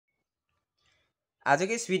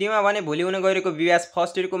आजको यस भिडियोमा भने भोलि हुन गइरहेको BBS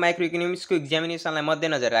फर्स्ट इयरको माइक्रो इकोनोमिक्सको एक्जामिनेसनलाई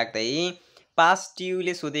मध्यनजर राख्दै पास्ट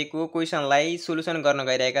ट्युले सोधेको क्वेसनलाई सोलुसन गर्न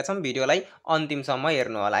गइरहेका छौँ। भिडियोलाई अन्तिमसम्म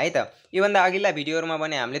हेर्नु होला है त। योभन्दा अघिल्ला भिडियोहरूमा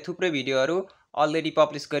भने हामीले थुप्रै भिडियोहरू अलरेडी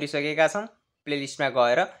पब्लिस गरिसकेका छौँ। प्लेलिस्टमा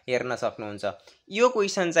गएर हेर्न सक्नुहुन्छ। यो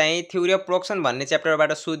क्वेसन चाहिँ थ्योरी अफ प्रोडक्सन भन्ने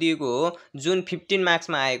च्याप्टरबाट सोधिएको हो, जुन 15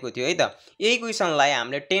 मार्क्समा आएको थियो है त। यही क्वेसनलाई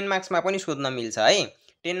हामीले 10 मार्क्समा पनि सोध्न मिल्छ है।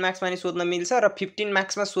 10 मार्क्समा पनि सोध्न मिल्छ र 15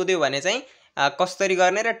 मार्क्समा सोध्यो भने चाहिँ कसरी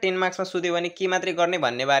गर्ने र 10 मार्क्समा सोध्यो भने के मात्रै गर्ने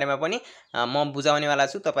भन्ने बारेमा पनि म बुझाउनेवाला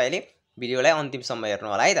छु। तपाईले भिडियोलाई अन्तिमसम्म हेर्नु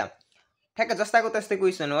होला है त। ठ्याक्क जस्ताको त्यस्तै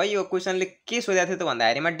क्वेसन हो है। यो क्वेसनले के सोधेको थियो त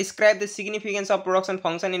भन्दाखेरिमा describe the significance of production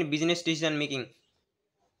function in business decision making.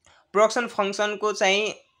 Production फंक्सनको चाहिँ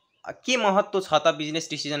के महत्त्व छ त बिजनेस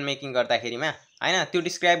डिसिजन मेकिङ गर्दाखेरिमा हैन, त्यो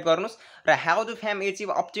डिस्क्राइब गर्नुस्। र how to farm achieve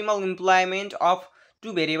optimal employment of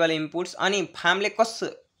to variable inputs, अनि फार्मले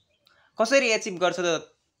कसरी एचिभ गर्छ त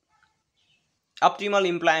अप्टिमल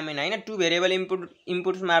इम्प्लॉयमेन्ट हैन, टु भेरिएबल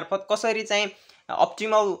इनपुट्स मार्फत कसरी चाहिँ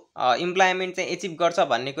अप्टिमल इम्प्लॉयमेन्ट चाहिँ एचिभ गर्छ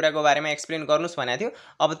भन्ने कुराको बारेमा एक्सप्लेन गर्नुस् भनेको थियो।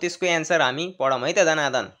 अब त्यसको एन्सर हामी पढौँ है त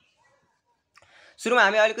दनादन। सुरुमा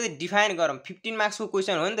हामी अलिकति डिफाइन गरौँ। 15 मार्क्सको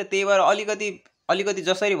क्वेसन हो नि त, त्यही भएर अलिकति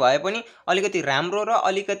जसरी भए पनि अलिकति राम्रो र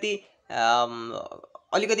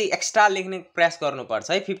अलिकति एक्स्ट्रा लेख्ने प्रयास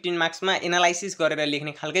गर्नुपर्छ है। 15 मार्क्समा एनालाइसिस गरेर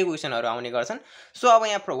लेख्ने खालकै क्वेसनहरू आउने गर्छन्। सो अब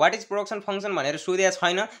यहाँ व्हाट इज प्रोडक्सन फंक्सन भनेर सोधेको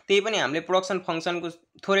छैन, त्यही पनि हामीले प्रोडक्सन फंक्सनको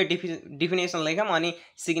थोरै डेफिनेसन लेखौँ अनि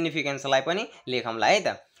सिग्निफिकेन्सलाई पनि लेखौँला है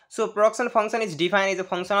त। So production function is defined as a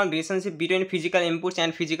functional relationship between physical inputs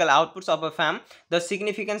and physical outputs of a firm. The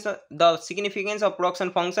significance of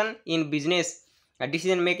production function in business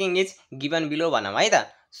decision making is given below भनौँ है त।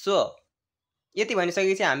 So यति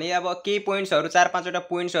भनिसकेपछि हामी अब केही पोइन्ट्सहरू 4-5 वटा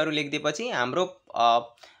पोइन्ट्सहरू लेख्दिएपछि हाम्रो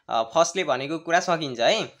फर्स्टले भनेको कुरा सकिन्छ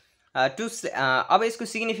है। अब यसको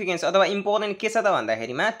सिग्निफिकेन्स अथवा इम्पोर्टेन्ट के छ त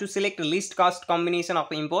भन्दाखेरिमा to select list cost combination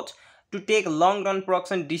of inputs, to take long run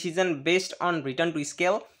production decision based on return to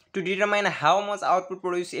scale, to determine how much output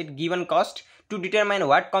produced at given cost, to determine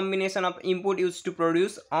what combination of input used to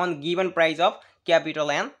produce on given price of capital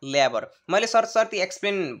and labor। मैले सरसर्ती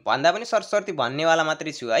explain भन्दा पनि सरसर्ती भन्नेवाला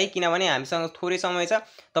मात्रै छु है, किनभने हामीसँग थोरै समय छ।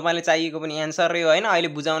 तपाईलाई चाहिएको पनि एन्सर रै हो हैन, अहिले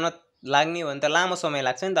बुझाउन लाग्ने हो भने त लामो समय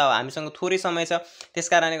लाग्छ नि त। अब हामीसँग थोरै समय छ,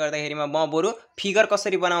 त्यसकारणले गर्दाखेरिमा म बरु फिगर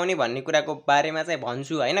कसरी बनाउने भन्ने कुराको बारेमा चाहिँ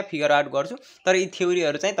भन्छु हैन, फिगर आउट गर्छु। तर यी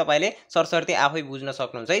थ्योरीहरू चाहिँ तपाईले सरसर्ती आफै बुझ्न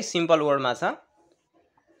सक्नुहुन्छ है, सिम्पल वर्डमा छ।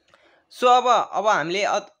 सो अब हामीले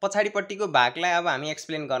पछाडिपट्टिको भागलाई अब हामी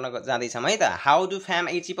एक्सप्लेन गर्न जाँदैछौँ है त। How to farm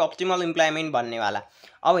achieve optimal employment भन्नेवाला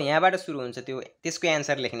अब यहाँबाट सुरु हुन्छ, त्यसको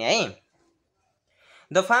एन्सर लेख्ने है।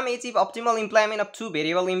 The farm achieve optimal employment of to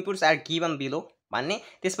variable inputs are given below भन्ने,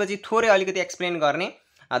 त्यसपछि थोरै अलिकति एक्सप्लेन गर्ने।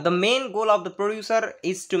 The main goal of the producer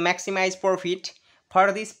is to maximise profit.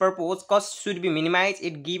 For this purpose cost should be minimise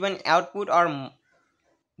at given output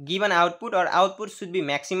or output should be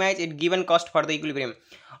maximized at given cost for the equilibrium।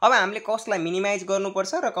 अब हामीले कस्टलाई minimise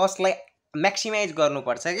गर्नुपर्छ र कस्टलाई maximise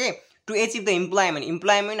गर्नुपर्छ के to achieve the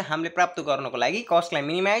employment हामीले प्राप्त गर्नको लागि कस्टलाई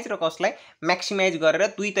मिनिमाइज र कस्टलाई म्याक्सिमाइज गरेर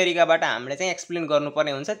दुई तरिकाबाट हामीले चाहिँ एक्सप्लेन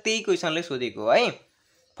गर्नुपर्ने हुन्छ। त्यही क्वेसनले सोधेको हो है।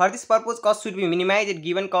 For this purpose cost should be minimise at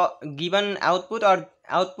given output or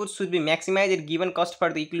output should be maximized at given cost for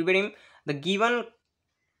the equilibrium।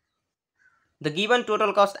 The given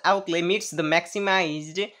total cost outlay meets the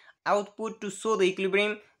maximized output to show the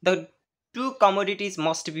equilibrium. The two commodities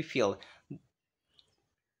must be filled।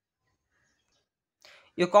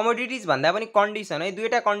 यो commodities भन्दा पनि condition है,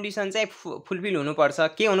 दुईटा condition चाहिँ fulfil हुनुपर्छ।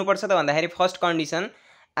 के हुनुपर्छ त भन्दाखेरि first condition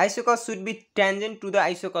आइसोकस्ट should be tangent to the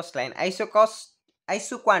आइसोकस्ट line.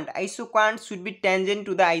 आइसोक्वान्ट should be tangent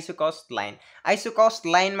to the आइसोकस्ट line. आइसोकस्ट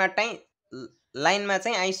लाइनमा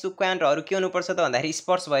चाहिँ आइसोक्वान्टहरू के हुनुपर्छ त भन्दाखेरि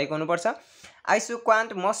स्पर्श भएको हुनुपर्छ।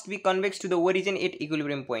 आइसोक्वान्ट must be convex to the origin at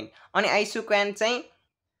equilibrium point, अनि आइसोक्वान्ट चाहिँ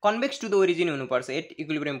कन्भेक्स टु द ओरिजिन हुनुपर्छ एट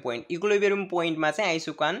इक्विलिब्रियम पोइन्ट। इक्विलिब्रियम पोइन्टमा चाहिँ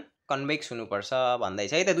आइसोक्वान्ट कन्भेक्स हुनुपर्छ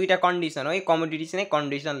भन्दैछ है त। दुईटा कन्डिसन हो है, कमोडिटीज नै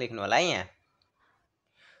कन्डिसन लेख्नु होला है यहाँ।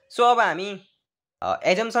 सो अब हामी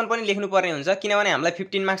एजम्सन पनि लेख्नुपर्ने हुन्छ, किनभने हामीलाई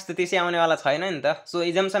 15 मार्क्स त त्यसै आउनेवाला छैन नि त। सो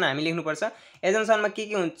एजम्सन हामी लेख्नुपर्छ। एजम्सनमा के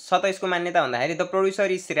हुन्छ त यसको मान्यता भन्दाखेरि the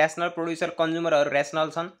producer is rational. Producer कन्ज्युमरहरू rational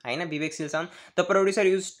छन् हैन, विवेकशील छन्। The producer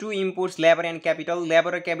use to inputs labour and capital.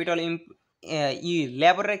 Labour र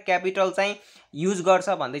क्यापिटल चाहिँ युज गर्छ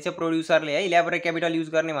भन्दैछ प्रोड्युसरले है, लेबर र क्यापिटल युज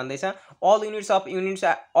गर्ने भन्दैछ। All units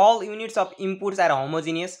of inputs are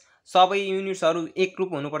homogeneous. सबै युनिट्सहरू एक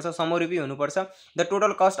रूप हुनुपर्छ, समरूपी हुनुपर्छ। The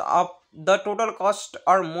total cost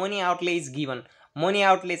or money outlay is given. Money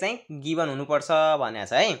outlay चाहिँ गिवन हुनुपर्छ भनेको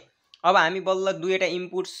छ है। अब हामी बल्ल दुईटा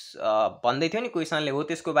इनपुट्स भन्दै थियो नि क्वेसनले, हो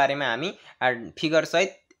त्यसको बारेमा हामी फिगर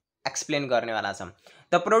सहित एक्सप्लेन गर्नेवाला छौँ।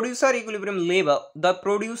 The producer equilibrium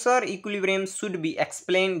should be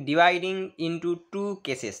explained dividing into two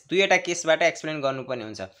cases. दुईवटा केसबाट एक्सप्लेन गर्नुपर्ने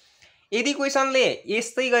हुन्छ। यदि क्वेसनले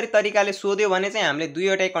यस्तै गरी तरिकाले सोध्यो भने चाहिँ हामीले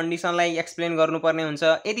दुईवटै कन्डिसनलाई एक्सप्लेन गर्नुपर्ने हुन्छ।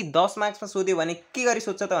 यदि 10 मार्क्समा सोध्यो भने के गरी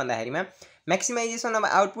सोध्छ त भन्दाखेरिमा maximisation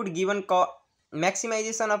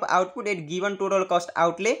of output at given total cost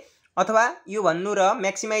outlay अथवा यो भन्नु र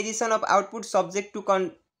maximisation of output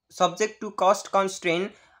subject to cost constraint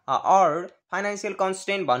or financial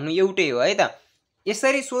constraint भन्नु एउटै हो है त।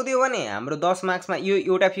 यसरी सोध्यो भने हाम्रो 10 मार्क्समा यो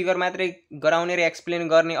एउटा फिगर मात्रै गराउने र एक्सप्लेन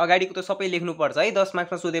गर्ने, अगाडिको त सबै लेख्नुपर्छ है। 10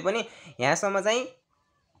 मार्क्समा सोधे पनि यहाँसम्म चाहिँ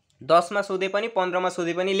 10 मा सोधे पनि 15 मा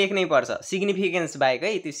सोधे पनि लेख्नै पर्छ, सिग्निफिकेन्स बाहेक है।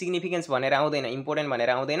 त्यो सिग्निफिकेन्स भनेर आउँदैन, इम्पोर्टेन्ट भनेर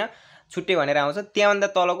आउँदैन, छुट्टै भनेर आउँछ। त्यहाँभन्दा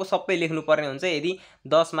तलको सबै लेख्नुपर्ने हुन्छ। यदि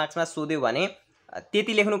 10 मार्क्समा सोध्यो भने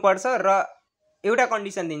त्यति लेख्नुपर्छ र एउटा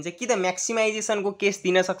कन्डिसन दिन्छ, कि त म्याक्सिमाइजेसनको केस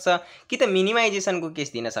दिन सक्छ कि त मिनिमाइजेसनको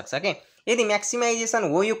केस दिन सक्छ के। यदि म्याक्सिमाइजेसन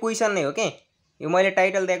हो, यो क्वेसन नै हो के, यो मैले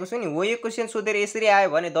टाइटल दिएको छु नि, हो यो क्वेसन सोधेर यसरी आयो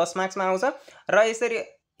भने 10 मार्क्समा आउँछ र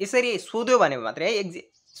यसरी सोध्यो भने मात्रै है,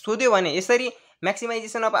 सोध्यो भने यसरी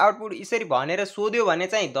म्याक्सिमाइजेसन अफ आउटपुट यसरी भनेर सोध्यो भने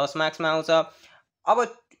चाहिँ 10 मार्क्समा आउँछ। अब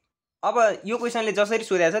यो क्वेसनले जसरी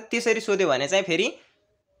सोधेको छ त्यसरी सोध्यो भने चाहिँ फेरि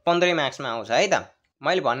 15 मार्क्समा आउँछ है त।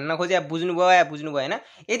 मैले भन्न खोजे बुझ्नुभयो या बुझ्नु भएन।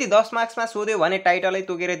 यदि 10 मार्क्समा सोध्यो भने टाइटलै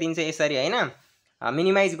तोकेर दिन्छ यसरी हैन,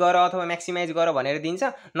 मिनिमाइज गर अथवा म्याक्सिमाइज गर भनेर दिन्छ,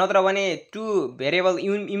 नत्र भने टु भेरिएबल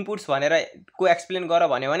इनपुट्स भनेर को एक्सप्लेन गर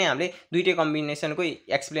भन्यो भने हामीले दुईटै कम्बिनेसनको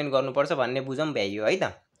एक्सप्लेन गर्नुपर्छ भन्ने बुझौँ भ्याइयो है त।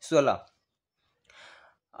 सो ल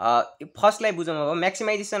फर्स्टलाई बुझौँ, अब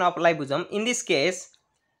maximisation अफलाई बुझौँ। In this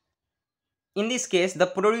case the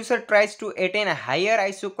producer tries to attain higher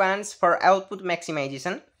आइसोक्वान्ट्स for output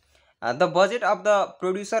maximisation. The budget of the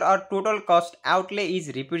producer or total cost outlay is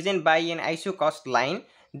represented by an ISO cost line.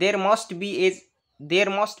 There must be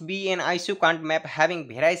an isoquant map having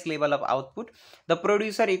various level of output. The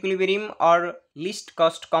producer equilibrium or least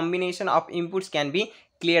cost combination of inputs can be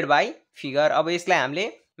cleared by figure. अब यसलाई हामीले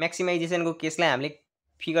म्याक्सिमाइजेसनको केसलाई हामीले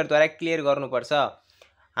फिगरद्वारा clear गर्नुपर्छ।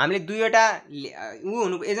 हामीले दुईवटा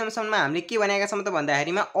हुनु एजम्पसनमा हामीले के भनेका छौँ त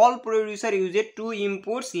भन्दाखेरिमा all producer युजेड to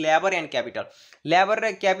inputs labour and capital. Labour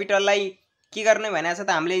र क्यापिटललाई के गर्ने भनेको छ त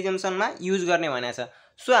हामीले एजम्पसनमा युज गर्ने भनेको छ।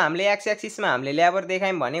 सो हामीले एक्स एक्सिसमा हामीले लेबर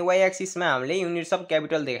देखायौँ भने वाइ एक्सिसमा हामीले युनिट्स अफ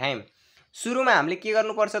क्यापिटल देखायौँ। सुरुमा हामीले के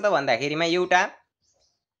गर्नुपर्छ त भन्दाखेरिमा एउटा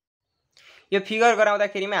यो फिगर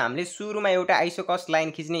गराउँदाखेरिमा हामीले सुरुमा एउटा आइसो कस्ट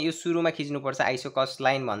लाइन खिच्ने, यो सुरुमा खिच्नुपर्छ, आइसो कस्ट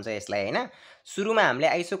लाइन भन्छ यसलाई हैन। सुरुमा हामीले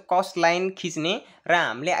आइसो कस्ट लाइन खिच्ने र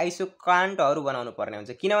हामीले आइसो कान्टहरू बनाउनु पर्ने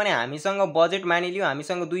हुन्छ। किनभने हामीसँग बजेट मानिलियो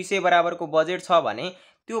हामीसँग 200 बराबरको बजेट छ भने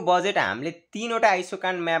त्यो बजेट हामीले तीनवटा आइसो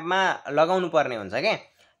कान्ट म्यापमा लगाउनु पर्ने हुन्छ के।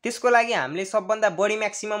 त्यसको लागि हामीले सबभन्दा बढी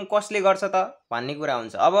म्याक्सिमम कसले गर्छ त भन्ने कुरा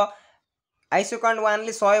हुन्छ। अब आइसो कान्ट 1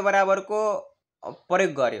 ले 100 बराबरको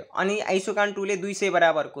प्रयोग गर्यो, अनि आइसो कान्ट 2 ले 200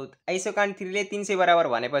 बराबरको, आइसो कान्ट 3 ले 300 बराबर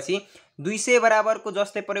भनेपछि 200 बराबरको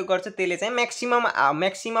जसले प्रयोग गर्छ त्यसले चाहिँ म्याक्सिमम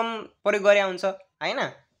प्रयोग गरे हुन्छ हैन,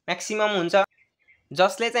 म्याक्सिमम हुन्छ।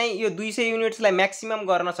 जसले चाहिँ यो 200 युनिट्सलाई म्याक्सिमम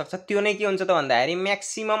गर्न सक्छ त्यो नै के हुन्छ त भन्दाखेरि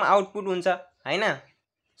म्याक्सिमम आउटपुट हुन्छ हैन।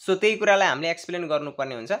 सो त्यही कुरालाई हामीले एक्सप्लेन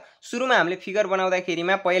गर्नुपर्ने हुन्छ। सुरुमा हामीले फिगर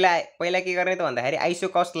बनाउँदाखेरिमा पहिला के गर्ने त भन्दाखेरि आइसो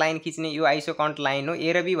कस्ट लाइन खिच्ने, यो आइसो कान्ट लाइन हो,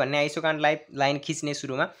 ए र बी भन्ने आइसो कान्ट लाइन खिच्ने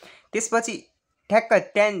सुरुमा। त्यसपछि ठ्याक्क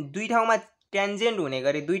दुई ठाउँमा ट्यान्जेन्ट हुने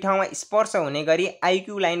गरी, दुई ठाउँमा स्पर्श हुने गरी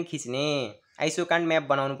आइक्यू लाइन खिच्ने, आइसो कान्ट म्याप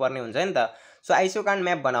बनाउनु पर्ने हुन्छ नि त। सो आइसो कान्ट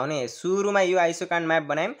म्याप बनाउने सुरुमा यो आइसो कान्ट म्याप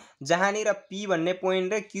बनायौँ जहाँनिर पी भन्ने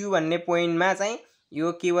पोइन्ट र क्यू भन्ने पोइन्टमा चाहिँ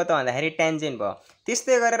यो के हो त भन्दाखेरि ट्यान्जेन्ट भयो।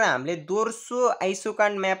 त्यस्तै गरेर हामीले दोस्रो आइसो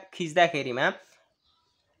कान्ट म्याप खिच्दाखेरिमा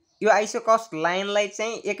यो आइसो कस्ट लाइनलाई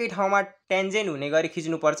चाहिँ एकै ठाउँमा ट्यान्जेन्ट हुने गरी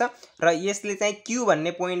खिच्नुपर्छ र यसले चाहिँ क्यू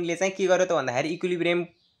भन्ने पोइन्टले चाहिँ के गर्यो त भन्दाखेरि इक्विलिब्रियम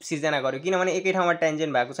सिर्जना गर्यो, किनभने एकै ठाउँमा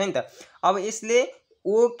ट्यान्जेन्ट भएको छ नि त। अब यसले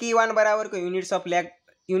ओके1 बराबरको युनिट्स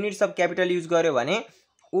अफ क्यापिटल युज गर्यो भने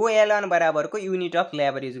ओएल1 बराबरको युनिट अफ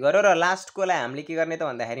लेबर युज गर्यो र लास्टकोलाई हामीले के गर्ने त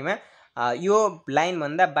भन्दाखेरिमा यो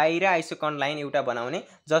लाइनभन्दा बाहिर आइसो कान्ट लाइन एउटा बनाउने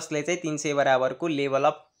जसले चाहिँ 300 बराबरको लेभल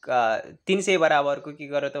अफ 300 बराबरको के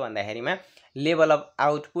गर्यो त भन्दाखेरिमा लेभल अफ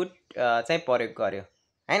आउटपुट चाहिँ प्रयोग गर्यो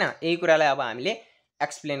हैन। यही कुरालाई अब हामीले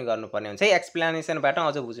एक्सप्लेन गर्नुपर्ने हुन्छ है, एक्सप्लेनेसनबाट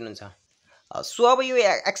अझ बुझ्नुहुन्छ। सो अब यो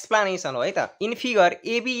एक्सप्लेनेसन हो है त। In figure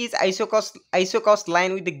AB is iso cost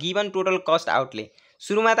line with the given total cost outlay.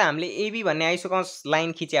 सुरुमा त हामीले एबी भन्ने आइसो कस्ट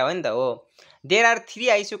लाइन खिच्या हो नि त हो। There are 3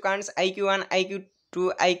 iso कान्ट्स IQ1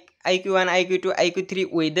 IQ2 IQ3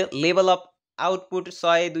 with level of output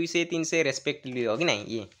 100 200 300 respectively हो कि नै।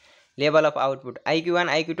 ये level of output IQ1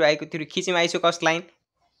 IQ2 IQ3 खिच्यौँ आइसो कस्ट लाइन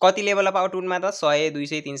कति लेभल अफ आउटपुटमा त 100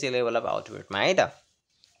 200 300 लेभल अफ आउटपुटमा है त।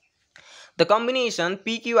 The combination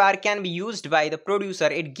PQR can be used by the producer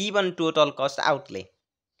at given total cost outlay.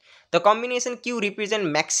 The combination Q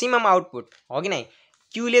represent maximum output हो कि नै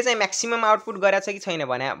क्यूले चाहिँ maximum output गराएको छ कि छैन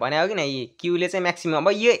भने हो कि नै क्यूले चाहिँ म्याक्सिमम अब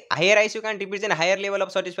यो higher आइसोकान्ट represent higher level of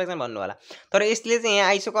satisfaction भन्नु होला तर यसले चाहिँ यहाँ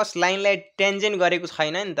आइसोकस लाइनलाई टेन्जेन्ट गरेको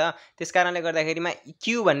छैन नि त त्यस कारणले गर्दाखेरिमा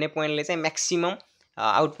क्यू भन्ने पोइन्टले चाहिँ म्याक्सिमम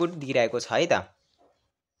आउटपुट दिइरहेको छ है त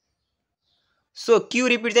so Q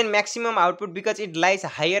represent maximum output because it lies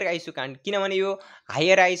higher आइसोकान्ट किनभने यो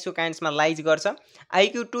हायर आइसोकान्ट्समा लाइज गर्छ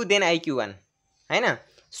आइक्यू 2 देन आइक्यू 1 हैन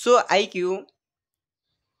so IQ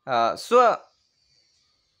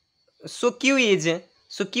So Q is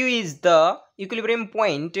the equilibrium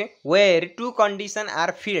point where two conditions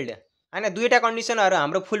are filled. हैन दुईटा कन्डिसनहरु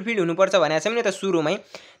हाम्रो फुलफिल हुनुपर्छ भनेको छ नि त सुरुमै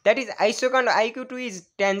that is आइसोकान्ट IQ2 is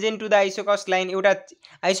tangent to the आइसोकस line एउटा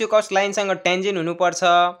आइसोकस लाइनसँग टेन्जेन्ट हुनुपर्छ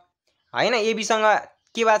हैन AB सँग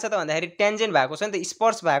के भएको छ त भन्दाखेरि टेन्जेन्ट भएको छ नि त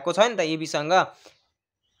स्पर्श भएको छ नि त AB सँग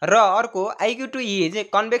र अर्को IQ2 is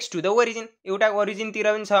convex to the origin एउटा ओरिजिन तिर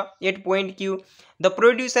पनि छ at point Q the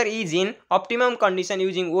producer is in optimum condition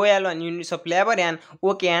using OL1 units of labour and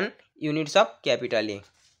OKN units of capital A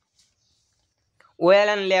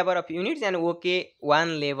OL1 labour of units and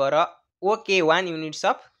OK1 units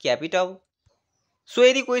of capital so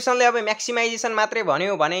यदि क्वेसनले अब maximisation मात्रै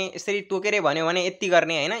भन्यो भने यसरी तोकेरै भन्यो भने यति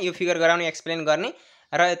गर्ने हैन यो फिगर गराउने एक्सप्लेन गर्ने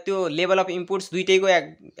र त्यो लेभल अफ इनपुट्स दुईटैको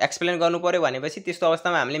एक्सप्लेन गर्नु पर्यो भनेपछि त्यस्तो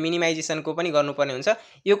अवस्थामा हामीले मिनिमाइजेसनको पनि गर्नुपर्ने हुन्छ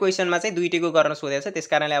यो क्वेसनमा चाहिँ दुईटैको गर्न सोधेको छ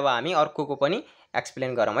त्यसकारणले अब हामी अर्कोको पनि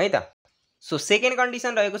एक्सप्लेन गरौँ है त सो सेकेन्ड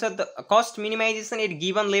कन्डिसन रहेको छ cost minimisation at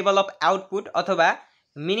given level of output अथवा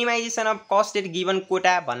minimisation of cost at given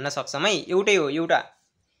कोटा भन्न सक्छौँ है एउटै हो एउटा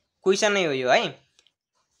क्वेसन नै हो यो है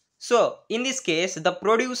so in this case the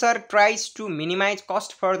producer tries to minimise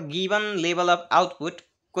cost for given level of output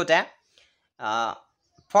quota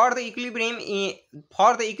for the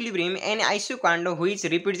equilibrium an isoquant which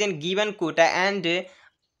represent given quota and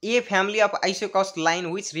a family of isocost line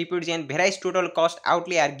which represent various total cost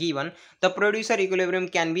outlay are given the producer equilibrium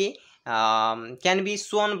can be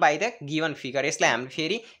shown by the given figure यसलाई हामीले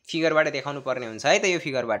फेरि फिगरबाट देखाउनु पर्ने हुन्छ है त यो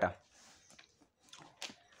फिगरबाट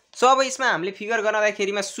so अब यसमा हामीले फिगर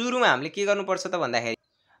गर्नदाखेरिमा सुरुमा हामीले के गर्नुपर्छ त भन्दाखेरि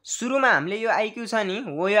सुरुमा हामीले यो आइक्यू छ नि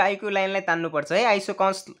हो यो आइक्यू लाइनलाई तान्नु पर्छ है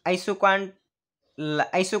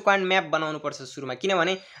आइसोक्वान्ट म्याप बनाउनु पर्छ सुरुमा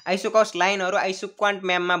किनभने आइसोकस लाइनहरु आइसोक्वान्ट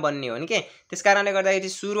म्यापमा बन्ने हो नि के त्यसकारणले गर्दाखेरि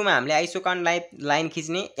सुरुमा हामीले आइसोक्वान्ट लाइन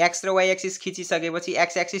खिच्ने एक्स र वाइ एक्सिस खिचिसकेपछि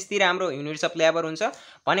एक्स एक्सिस तिर हाम्रो युनिट्स अफ लेबर हुन्छ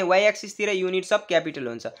भने वाइ एक्सिस तिर युनिट्स अफ क्यापिटल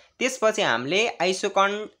हुन्छ त्यसपछि हामीले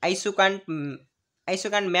आइसोक्वान्ट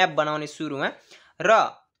म्याप बनाउने सुरुमा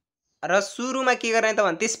र सुरुमा के गर्ने त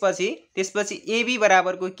भने त्यसपछि AB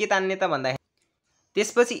बराबरको के तान्ने त भन्दा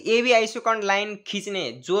त्यसपछि AB आइसोक्वान्ट लाइन खिच्ने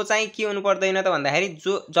जो चाहिँ के हुनु पर्दैन त भन्दाखेरि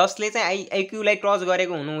जसले चाहिँ आइक्यू लाई टच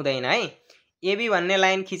गरेको हुनु हुँदैन है AB भन्ने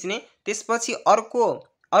लाइन खिच्ने त्यसपछि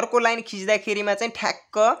अर्को लाइन खिच्दाखेरिमा चाहिँ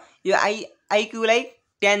ठ्याक्क यो आइक्यू लाई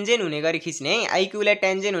टेन्जेन्ट हुने गरी खिच्ने है आइक्यू लाई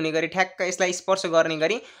टेन्जेन्ट हुने गरी ठ्याक्क यसलाई स्पर्श गर्ने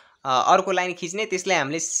गरी अर्को लाइन खिच्ने त्यसलाई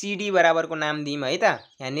हामीले CD बराबरको नाम दियौं है त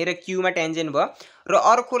यहाँनिर Q मा टेन्जेन्ट भयो र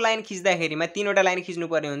अर्को लाइन खिच्दाखेरिमा तीनवटा लाइन खिच्नु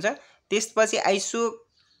पर्ने हुन्छ त्यसपछि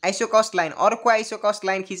आइसोकस्ट लाइन अर्को आइसोकस्ट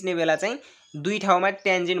लाइन खिच्ने बेला चाहिँ दुई ठाउँमा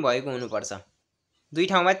टेन्जेन्ट भएको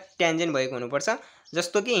हुनुपर्छ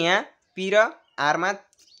जस्तो कि यहाँ P र R मा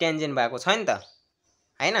टेन्जेन्ट भएको छ नि त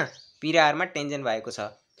हैन P र R मा टेन्जेन्ट भएको छ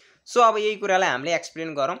सो अब यही कुरालाई हामीले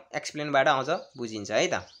एक्सप्लेन गरौँ एक्सप्लेनबाट अझ बुझिन्छ है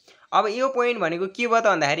त अब यो पोइन्ट भनेको के भयो त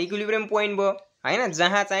भन्दाखेरि इक्विलिब्रियम पोइन्ट भयो हैन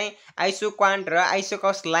जहाँ चाहिँ आइसोक्वान्ट र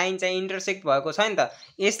आइसोकस्ट लाइन चाहिँ इन्टरसेक्ट भएको छ नि त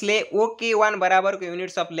यसले OK1 बराबरको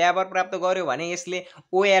युनिट्स अफ लेबर प्राप्त गर्यो भने यसले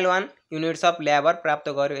OL1 युनिट्स अफ लेबर प्राप्त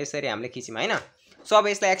गर्यो यसरी हामीले खिच्यौं हैन सो अब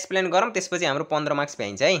यसलाई एक्सप्लेन गरौँ त्यसपछि हाम्रो 15 मार्क्स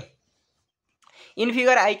भ्याइन्छ है in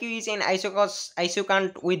figure IQ is an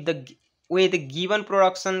आइसोक्वान्ट with given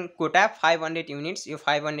production quota 500 units यो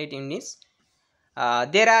 500 units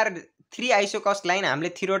there are 3 आइसोकस्ट लाइन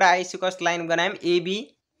हामीले 3 वटा आइसोकस्ट लाइन बनायौं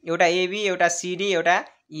एउटा AB एउटा CD एउटा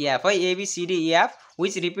EF है AB CD EF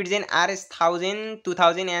which represent RS 1000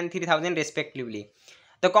 2000 and 3000 respectively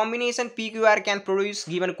the combination PQR can produce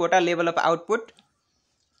given quota level of output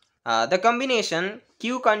the combination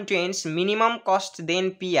Q contains minimum cost then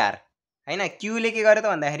PR हैन Q ले के गर्यो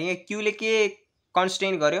त भन्दाखेरि Q ले के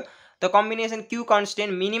कन्स्टेन्ट गर्यो the combination Q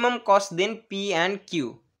constant minimum cost then P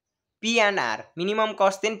and R minimum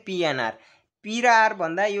cost then P and R P र R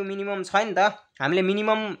भन्दा यो मिनिमम छ नि त हामीले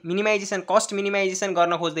मिनिमाइजेसन कस्ट मिनिमाइजेसन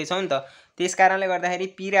गर्न खोज्दै छौं नि त त्यसकारणले गर्दाखेरि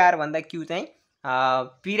P र R भन्दा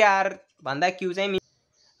Q चाहिँ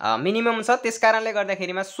मिनिमम छ त्यसकारणले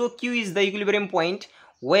गर्दाखेरिमा so Q is the equilibrium point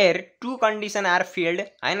where to condition are filled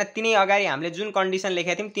हैन तिनै अगाडि हामीले जुन कन्डिसन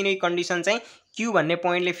लेखेका थियौं तिनै कन्डिसन चाहिँ Q भन्ने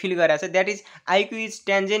पोइन्टले feel गराछ that is IQ is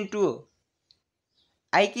tangent to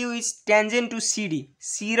IQ is tangent to CD,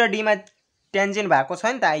 C र डीमा टेन्जेन्ट भएको छ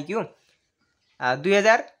नि त आइक्यू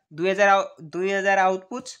 2000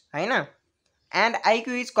 आउटपुट्स हैन। And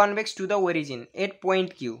IQ is convex to the origin at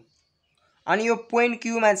point Q. अनि यो पोइन्ट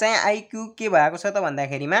क्यूमा चाहिँ आइक्यू के भएको छ त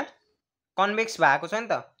भन्दाखेरिमा कन्भेक्स भएको छ नि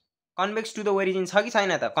त, कन्भेक्स टु द ओरिजिन छ कि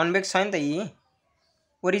छैन त, कन्भेक्स छ नि त, यी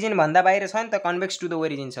ओरिजिन भन्दा बाहिर छ नि त, कन्भेक्स टु द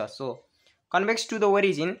ओरिजिन छ। So convex to the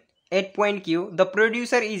origin at point Q, the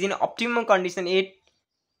producer is in optimum condition at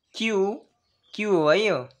Q, Q हो है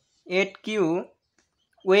यो, at Q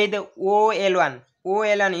with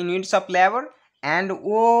OL1 units of labour and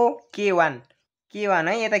K1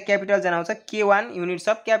 है, यता क्यापिटल जनाउँछ, K1 units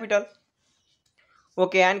of capital,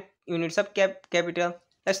 okay and units of capital.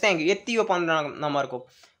 Yes thank you. यति हो 15 नम्बरको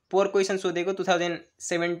 4 question सोधेको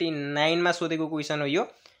 2079 मा सोधेको क्वेसन हो यो।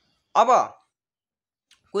 अब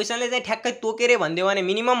क्वेसनले चाहिँ ठ्याक्कै तोकेर भनिदियो भने,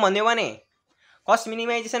 मिनिमम भनिदियो भने, कस्ट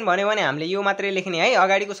मिनिमाइजेसन भन्यो भने हामीले यो मात्रै लेख्ने है,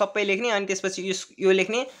 अगाडिको सबै लेख्ने अनि त्यसपछि यो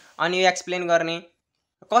लेख्ने अनि यो एक्सप्लेन गर्ने।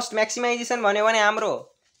 कस्ट म्याक्सिमाइजेसन भन्यो भने हाम्रो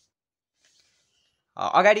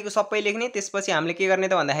अगाडिको सबै लेख्ने, त्यसपछि हामीले के गर्ने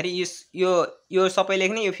त भन्दाखेरि यो सबै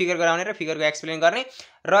लेख्ने, यो फिगर गराउने र फिगरको एक्सप्लेन गर्ने।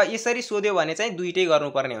 र यसरी सोध्यो भने चाहिँ दुईटै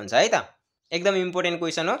गर्नुपर्ने हुन्छ है त, एकदम इम्पोर्टेन्ट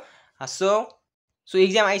क्वेसन हो। सो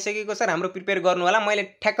एक्जाम आइसकेको छ, राम्रो प्रिपेयर गर्नु होला। मैले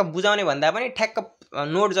ठ्याक्क बुझाउने भन्दा पनि ठ्याक्क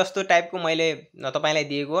नोट जस्तो टाइपको मैले तपाईलाई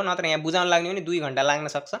दिएको हो, नत्र यहाँ बुझाउन लाग्ने भने 2 घण्टा लाग्न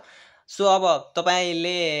सक्छ। सो अब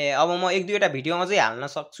तपाईले, अब म 1-2वटा भिडियो अझै हाल्न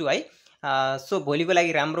सक्छु है। सो भोलिको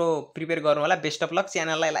लागि राम्रो प्रिपेयर गर्नु होला। Best of lock.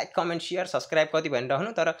 च्यानललाई लाइक कमेन्ट शेयर सब्सक्राइब कति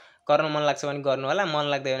भनिराख्नु, तर गर्न मन लाग्छ भने गर्नु होला, मन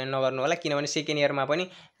लाग्दैन भने नगर्नु होला, किनभने सेकेन्ड इयरमा पनि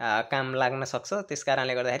काम लाग्न सक्छ।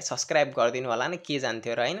 त्यसकारणले गर्दाखेरि सब्सक्राइब गरिदिनु होला नि, के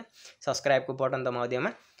जान्थ्यो र हैन, सब्सक्राइबको बटन त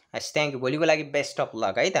मध्यमा। Thank you. भोलिको लागि बेस्ट अफ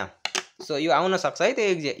लक है त। सो यो आउन सक्छ है,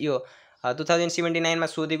 त्यो यो 2079 मा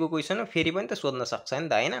सोधेको क्वेसन हो, फेरि पनि त सोध्न सक्छ नि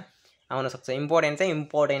त हैन, आउन सक्छ। इम्पोर्टेन्ट चाहिँ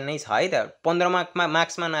इम्पोर्टेन्ट नै छ है त। 15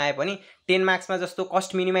 मार्क्समा नआए पनि 10 मार्क्समा जस्तो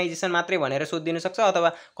कस्ट मिनिमाइजेसन मात्रै भनेर सोधिदिन सक्छ, अथवा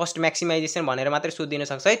कस्ट म्याक्सिमाइजेसन भनेर मात्रै सोधिदिन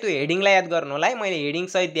सक्छ है। त्यो हेडिङलाई याद गर्नु होला है, मैले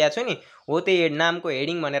हेडिङ सहित दिएको छु नि, हो त्यही नामको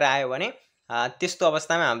हेडिङ भनेर आयो भने त्यस्तो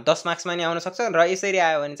अवस्थामा 10 मार्क्समा नि आउन सक्छ, र यसरी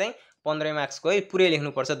आयो भने चाहिँ 15 मार्क्सको है पुरै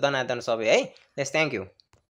लेख्नुपर्छ दनादन सबै है। Thank you.